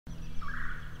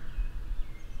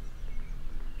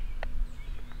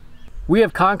We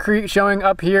have concrete showing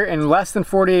up here in less than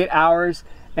 48 hours,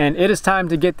 and it is time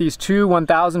to get these two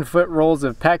 1,000 foot rolls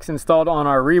of PEX installed on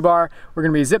our rebar. We're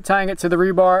gonna be zip tying it to the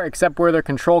rebar, except where the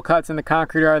control cuts in the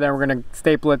concrete are, then we're gonna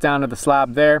staple it down to the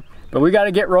slab there. But we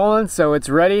gotta get rolling, so it's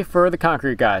ready for the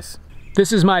concrete, guys.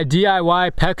 This is my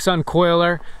DIY Pex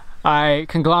Uncoiler. I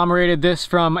conglomerated this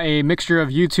from a mixture of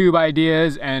YouTube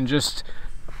ideas and just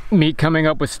me coming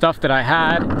up with stuff that I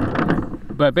had.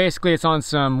 But basically it's on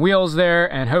some wheels there,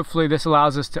 and hopefully this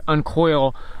allows us to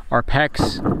uncoil our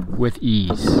PEX with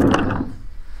ease.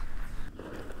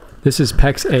 This is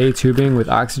PEX A tubing with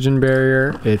oxygen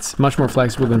barrier. It's much more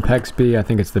flexible than PEX B. I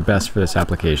think it's the best for this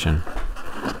application.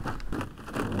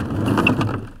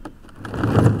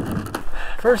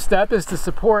 First step is to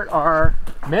support our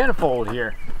manifold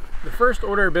here. The first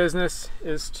order of business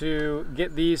is to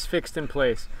get these fixed in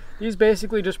place. These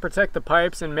basically just protect the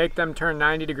pipes and make them turn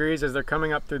 90 degrees as they're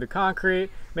coming up through the concrete,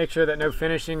 make sure that no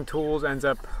finishing tools ends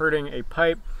up hurting a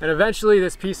pipe. And eventually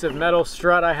this piece of metal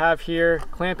strut I have here,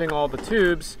 clamping all the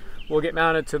tubes, will get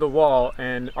mounted to the wall,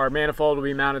 and our manifold will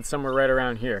be mounted somewhere right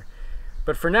around here.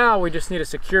 But for now, we just need to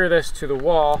secure this to the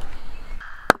wall.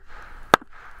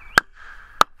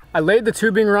 I laid the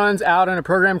tubing runs out in a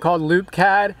program called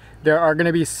LoopCAD. There are going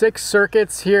to be 6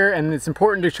 circuits here, and it's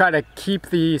important to try to keep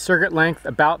the circuit length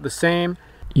about the same.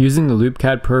 Using the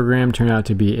LoopCAD program turned out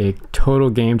to be a total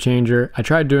game changer. I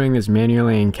tried doing this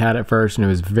manually in CAD at first, and it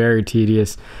was very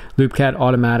tedious. LoopCAD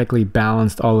automatically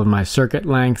balanced all of my circuit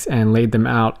lengths and laid them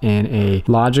out in a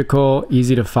logical,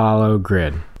 easy to follow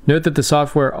grid. Note that the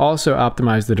software also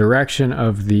optimized the direction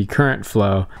of the current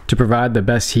flow to provide the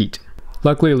best heat.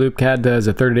 Luckily, LoopCAD does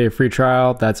a 30-day free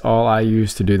trial. That's all I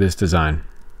use to do this design.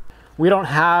 We don't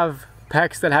have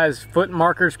PEX that has foot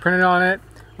markers printed on it,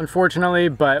 unfortunately,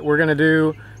 but we're gonna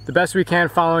do the best we can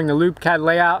following the LoopCAD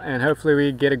layout, and hopefully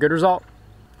we get a good result.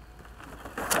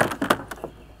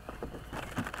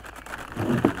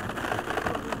 In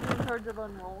charge of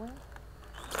unrolling?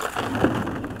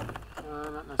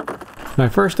 Not necessarily. My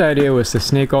first idea was to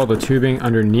snake all the tubing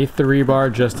underneath the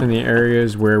rebar just in the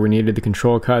areas where we needed the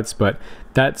control cuts, but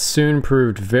that soon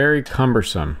proved very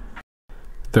cumbersome.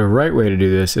 The right way to do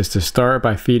this is to start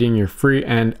by feeding your free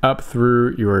end up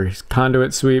through your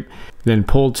conduit sweep, then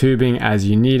pull tubing as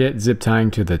you need it, zip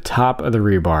tying to the top of the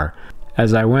rebar.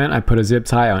 As I went, I put a zip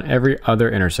tie on every other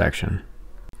intersection.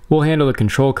 We'll handle the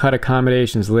control cut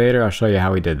accommodations later. I'll show you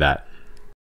how we did that.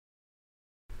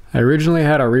 I originally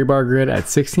had our rebar grid at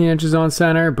 16 inches on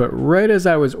center, but right as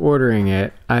I was ordering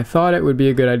it, I thought it would be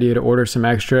a good idea to order some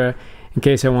extra in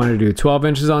case I wanted to do 12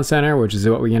 inches on center, which is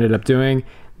what we ended up doing.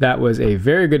 That was a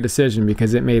very good decision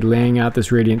because it made laying out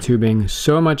this radiant tubing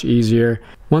so much easier.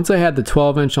 Once I had the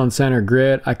 12-inch on center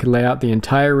grid, I could lay out the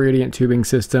entire radiant tubing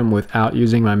system without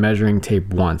using my measuring tape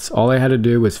once. All I had to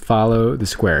do was follow the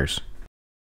squares.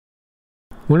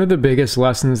 One of the biggest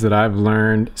lessons that I've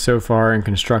learned so far in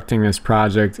constructing this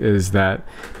project is that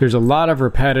there's a lot of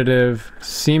repetitive,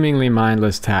 seemingly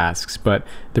mindless tasks, but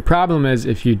the problem is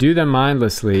if you do them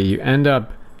mindlessly, you end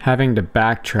up having to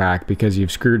backtrack because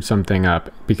you've screwed something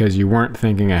up because you weren't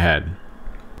thinking ahead.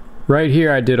 Right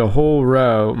here I did a whole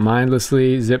row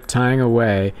mindlessly zip tying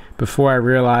away before I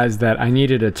realized that I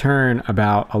needed to turn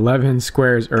about 11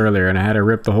 squares earlier, and I had to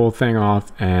rip the whole thing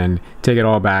off and take it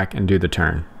all back and do the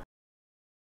turn.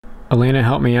 Elaina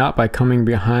helped me out by coming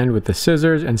behind with the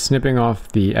scissors and snipping off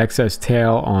the excess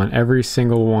tail on every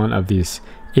single one of these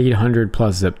 800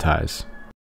 plus zip ties.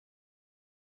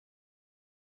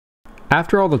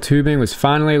 After all the tubing was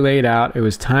finally laid out, it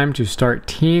was time to start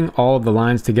teeing all of the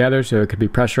lines together so it could be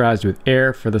pressurized with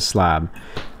air for the slab.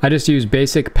 I just used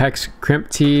basic PEX crimp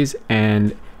tees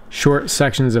and short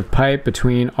sections of pipe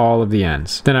between all of the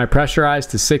ends. Then I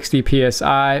pressurized to 60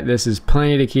 psi. This is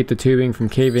plenty to keep the tubing from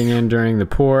caving in during the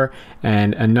pour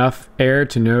and enough air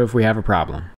to know if we have a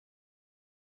problem.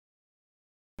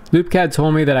 LoopCAD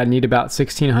told me that I'd need about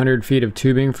 1,600 feet of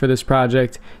tubing for this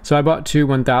project, so I bought 2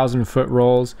 1,000 foot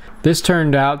rolls. This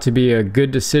turned out to be a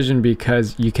good decision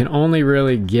because you can only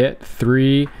really get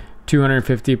 3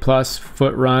 250 plus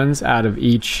foot runs out of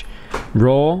each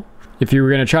roll. If you were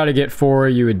going to try to get 4,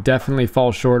 you would definitely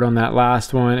fall short on that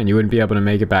last one and you wouldn't be able to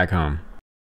make it back home.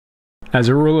 As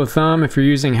a rule of thumb, if you're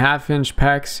using 1/2 inch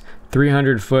PEX,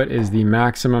 300 foot is the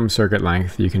maximum circuit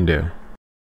length you can do.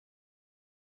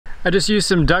 I just used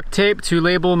some duct tape to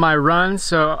label my runs,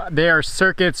 so they are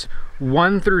circuits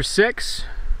 1 through 6,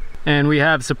 and we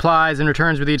have supplies and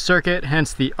returns with each circuit,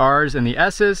 hence the R's and the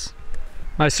S's.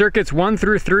 My circuits 1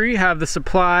 through 3 have the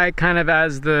supply kind of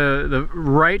as the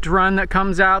right run that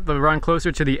comes out, the run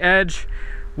closer to the edge,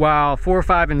 while 4,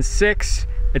 5, and 6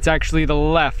 It's actually the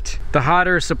left. The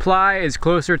hotter supply is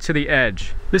closer to the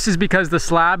edge. This is because the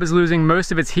slab is losing most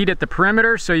of its heat at the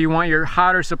perimeter, so you want your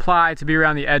hotter supply to be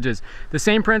around the edges. The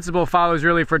same principle follows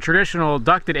really for traditional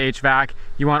ducted HVAC.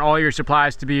 You want all your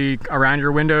supplies to be around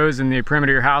your windows and the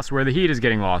perimeter of your house where the heat is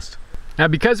getting lost. Now,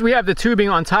 because we have the tubing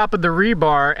on top of the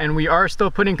rebar and we are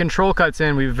still putting control cuts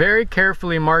in, we very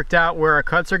carefully marked out where our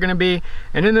cuts are going to be,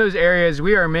 and in those areas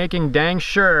we are making dang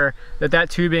sure that that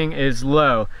tubing is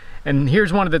low. And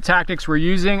here's one of the tactics we're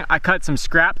using. I cut some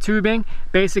scrap tubing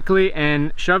basically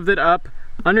and shoved it up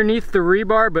underneath the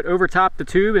rebar but over top the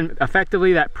tube, and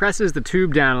effectively that presses the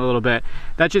tube down a little bit.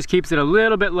 That just keeps it a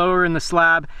little bit lower in the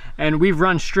slab, and we've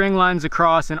run string lines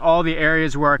across in all the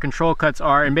areas where our control cuts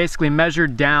are and basically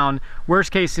measured down,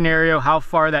 worst case scenario, how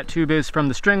far that tube is from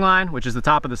the string line, which is the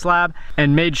top of the slab,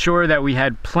 and made sure that we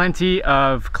had plenty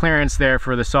of clearance there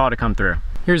for the saw to come through.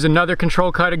 Here's another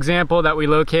control cut example that we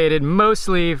located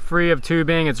mostly free of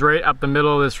tubing. It's right up the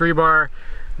middle of this rebar.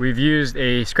 We've used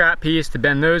a scrap piece to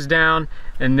bend those down,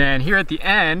 and then here at the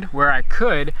end where I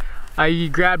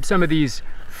grabbed some of these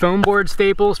foam board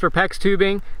staples for PEX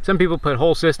tubing. Some people put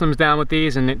whole systems down with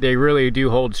these and they really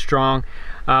do hold strong,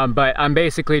 but I'm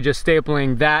basically just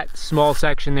stapling that small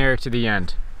section there to the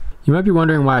end. You might be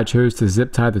wondering why I chose to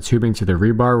zip tie the tubing to the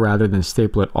rebar rather than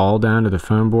staple it all down to the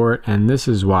foam board, and this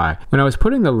is why. When I was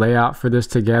putting the layout for this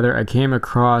together, I came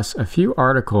across a few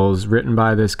articles written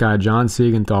by this guy, John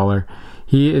Siegenthaler.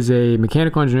 He is a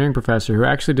mechanical engineering professor who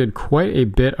actually did quite a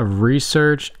bit of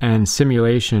research and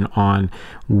simulation on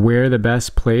where the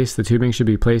best place the tubing should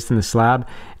be placed in the slab.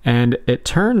 And it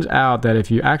turns out that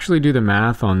if you actually do the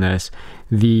math on this,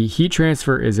 the heat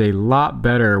transfer is a lot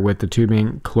better with the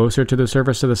tubing closer to the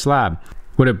surface of the slab.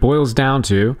 What it boils down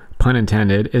to, pun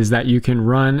intended, is that you can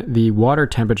run the water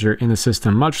temperature in the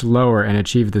system much lower and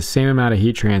achieve the same amount of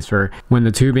heat transfer when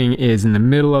the tubing is in the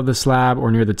middle of the slab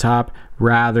or near the top,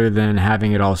 rather than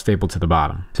having it all stapled to the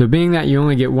bottom. So being that you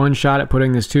only get one shot at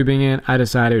putting this tubing in, I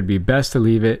decided it would be best to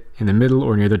leave it in the middle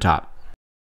or near the top.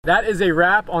 That is a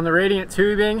wrap on the radiant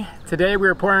tubing. Today we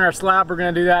are pouring our slab. We're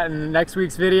going to do that in next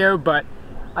week's video, but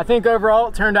I think overall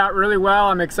it turned out really well.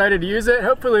 I'm excited to use it.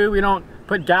 Hopefully we don't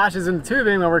put gashes in the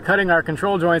tubing when we're cutting our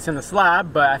control joints in the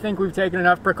slab, but I think we've taken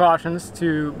enough precautions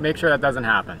to make sure that doesn't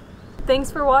happen.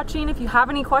 Thanks for watching. If you have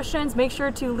any questions, make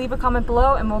sure to leave a comment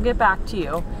below and we'll get back to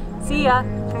you. See ya!